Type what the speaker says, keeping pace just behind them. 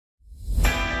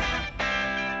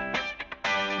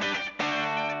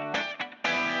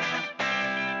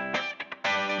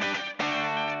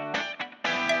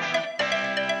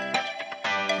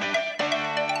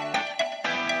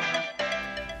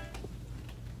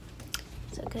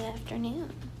So good afternoon.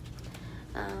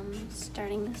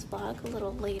 Starting this vlog a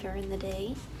little later in the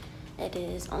day. It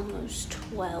is almost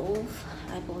 12,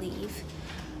 I believe,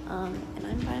 and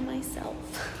I'm by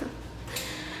myself.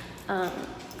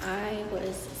 I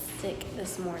was sick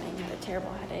this morning, had a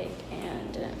terrible headache,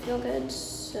 and didn't feel good,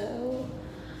 so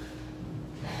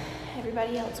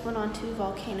everybody else went on to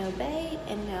Volcano Bay,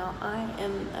 and now I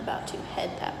am about to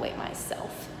head that way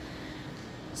myself.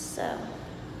 So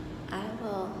I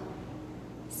will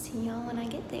see y'all when I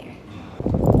get there.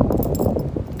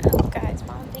 Oh, guys,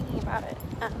 while I'm thinking about it,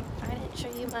 I didn't show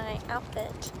you my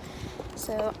outfit.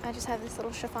 So I just have this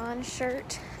little chiffon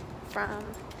shirt from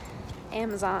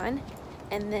Amazon,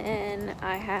 and then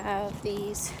I have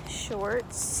these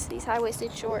shorts, these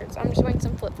high-waisted shorts. I'm just wearing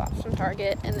some flip-flops from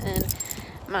Target, and then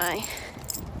my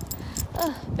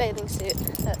bathing suit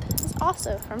that is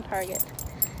also from Target.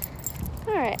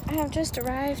 Alright, I have just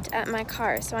arrived at my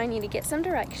car, so I need to get some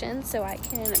directions so I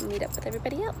can meet up with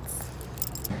everybody else.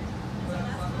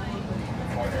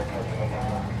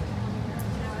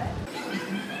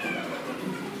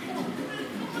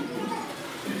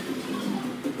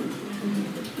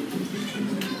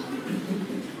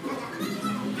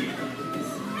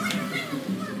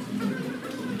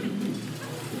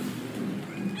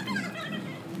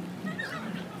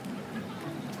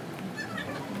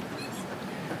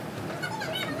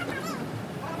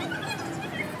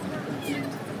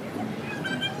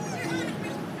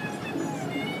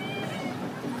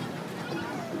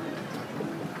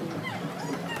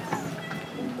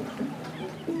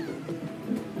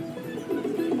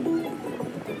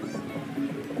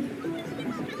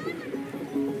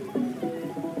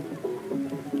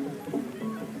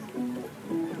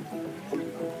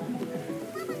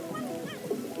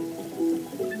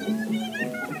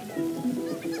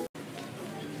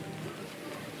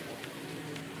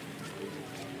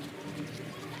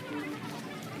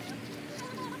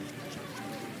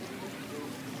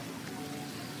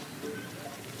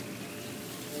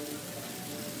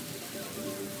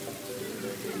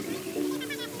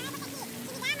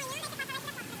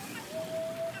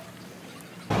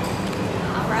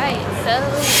 So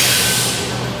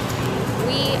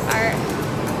we are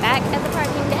back at the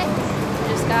parking deck.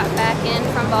 Just got back in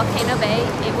from Volcano Bay.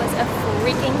 It was a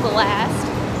freaking blast.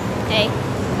 Hey.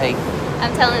 Hey.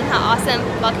 I'm telling how awesome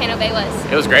Volcano Bay was.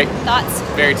 It was great. Thoughts?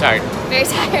 Very tired. Very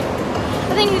tired.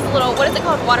 I think he's a little, what is it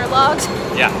called, waterlogged?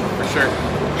 Yeah, for sure.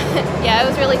 Yeah, it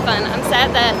was really fun. I'm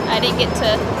sad that I didn't get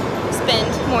to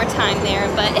spend more time there,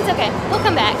 but it's okay. We'll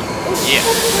come back. Yeah.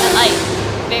 That light,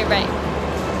 very bright.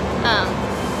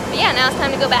 But yeah, now it's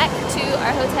time to go back to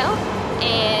our hotel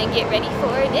and get ready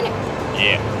for dinner.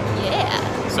 Yeah.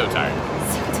 Yeah. So tired.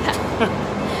 So tired.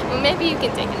 Well, maybe you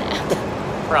can take a nap.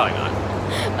 Probably not.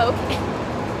 Okay.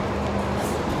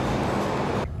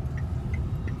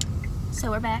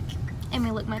 So we're back, and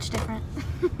we look much different.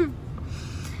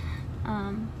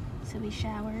 So we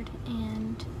showered,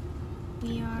 and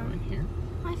we are... Go in here?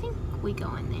 I think we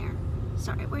go in there.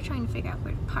 Sorry, we're trying to figure out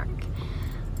where to park.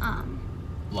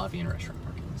 Lobby and restaurant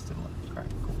parking instead of lobby.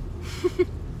 Alright, cool.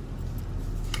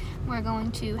 We're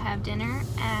going to have dinner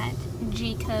at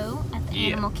Jiko at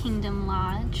the Animal Kingdom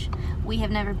Lodge. We have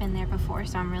never been there before,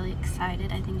 so I'm really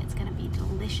excited. I think it's going to be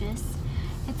delicious.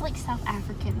 It's like South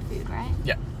African food, right?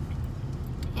 Yeah.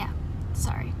 Yeah.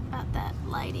 Sorry about that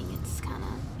lighting. It's kind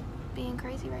of being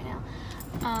crazy right now.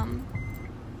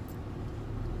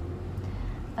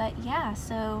 But yeah,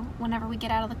 so whenever we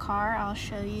get out of the car, I'll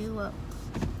show you what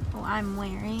I'm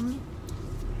wearing,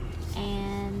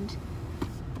 and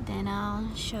then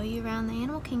I'll show you around the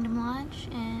Animal Kingdom Lodge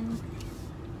and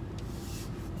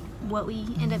what we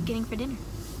end up getting for dinner.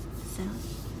 So,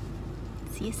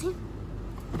 see you soon.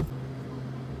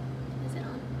 Is it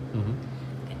on? Mm-hmm.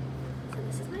 Okay. So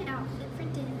this is my outfit for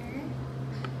dinner.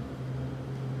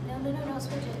 No,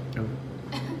 switch it. Oh,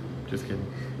 just kidding.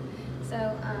 So,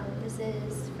 this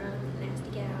is from Nasty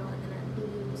Gal, and then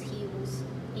Lulu's heels.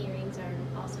 Earrings are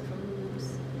also from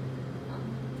Lulu's.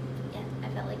 Yeah, I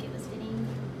felt like it was fitting.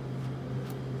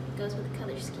 Goes with the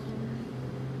color scheme.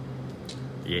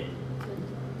 Yeah.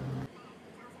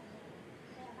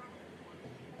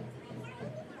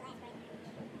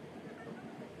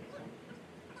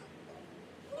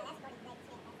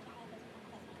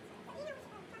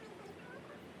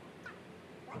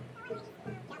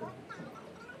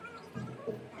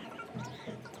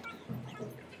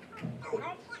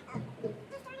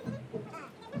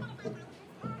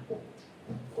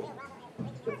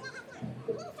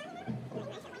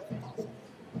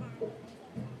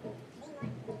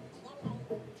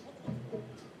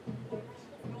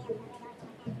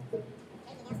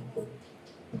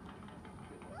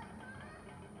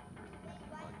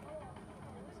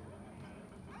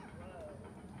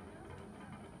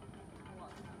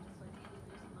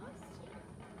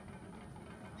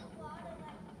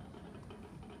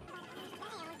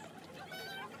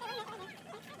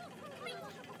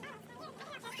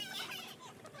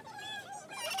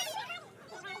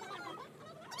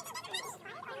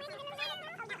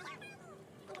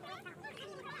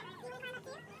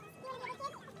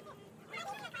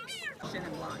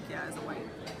 Yeah, it's a white.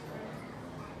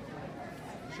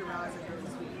 Shiraz is really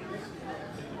sweet.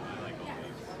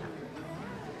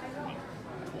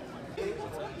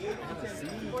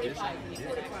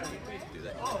 Do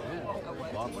that.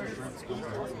 Lobster, shrimp, squid,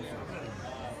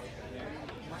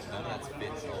 none of that's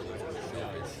fish, all those are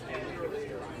shellfish.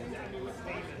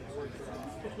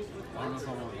 I don't know if I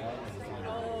want that.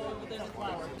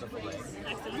 The fillet.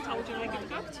 How would you like it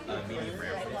cooked? Medium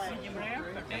rare. Medium rare?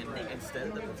 And instead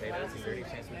of the potatoes, is there any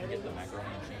chance we can get the macaroni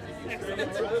and cheese?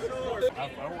 I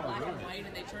don't want to ruin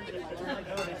it.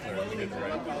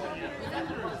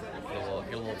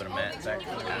 Get a little bit of matte back there. Get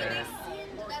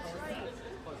that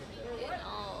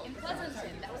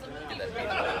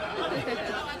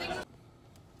meat.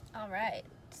 All right,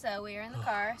 so we are in the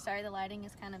car. Sorry, the lighting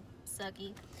is kind of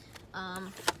sucky.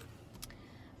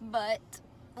 But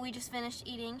we just finished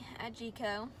eating at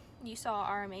Jiko. You saw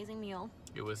our amazing meal.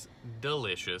 It was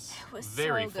delicious. It was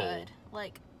very so full. good.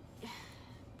 Like,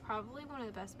 probably one of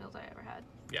the best meals I ever had.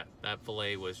 Yeah, that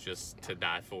filet was just to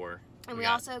die for. And we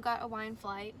also got a wine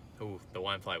flight. Ooh, the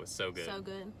wine flight was so good. So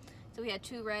good. So we had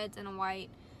 2 reds and a white.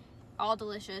 All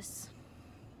delicious.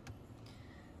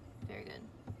 Very good.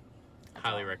 That's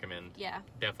Highly all. recommend. Yeah.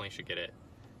 Definitely should get it.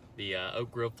 The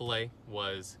oak grilled filet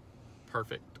was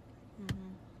perfect.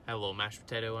 Had a little mashed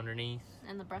potato underneath.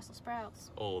 And the Brussels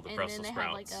sprouts. Oh, the Brussels sprouts. And then they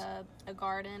had like a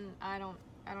garden. I don't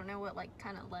know what like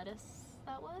kind of lettuce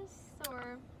that was,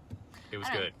 or It was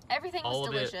good. Everything was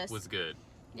delicious. All of it was good.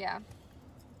 Yeah.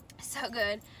 So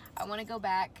good. I want to go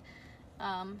back.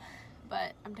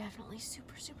 But I'm definitely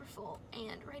super, super full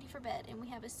and ready for bed. And we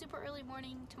have a super early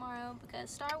morning tomorrow because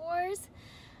Star Wars.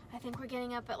 I think we're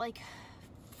getting up at like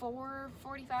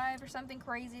 4:45 or something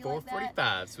crazy like that.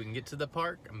 4:45, so we can get to the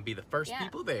park and be the first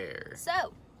people there.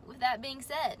 So, with that being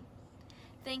said,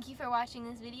 thank you for watching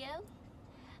this video.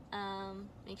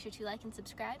 Make sure to like and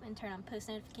subscribe and turn on post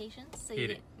notifications so you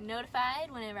get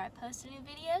notified whenever I post a new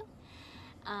video.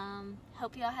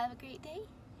 Hope you all have a great day.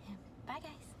 Bye,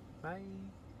 guys. Bye.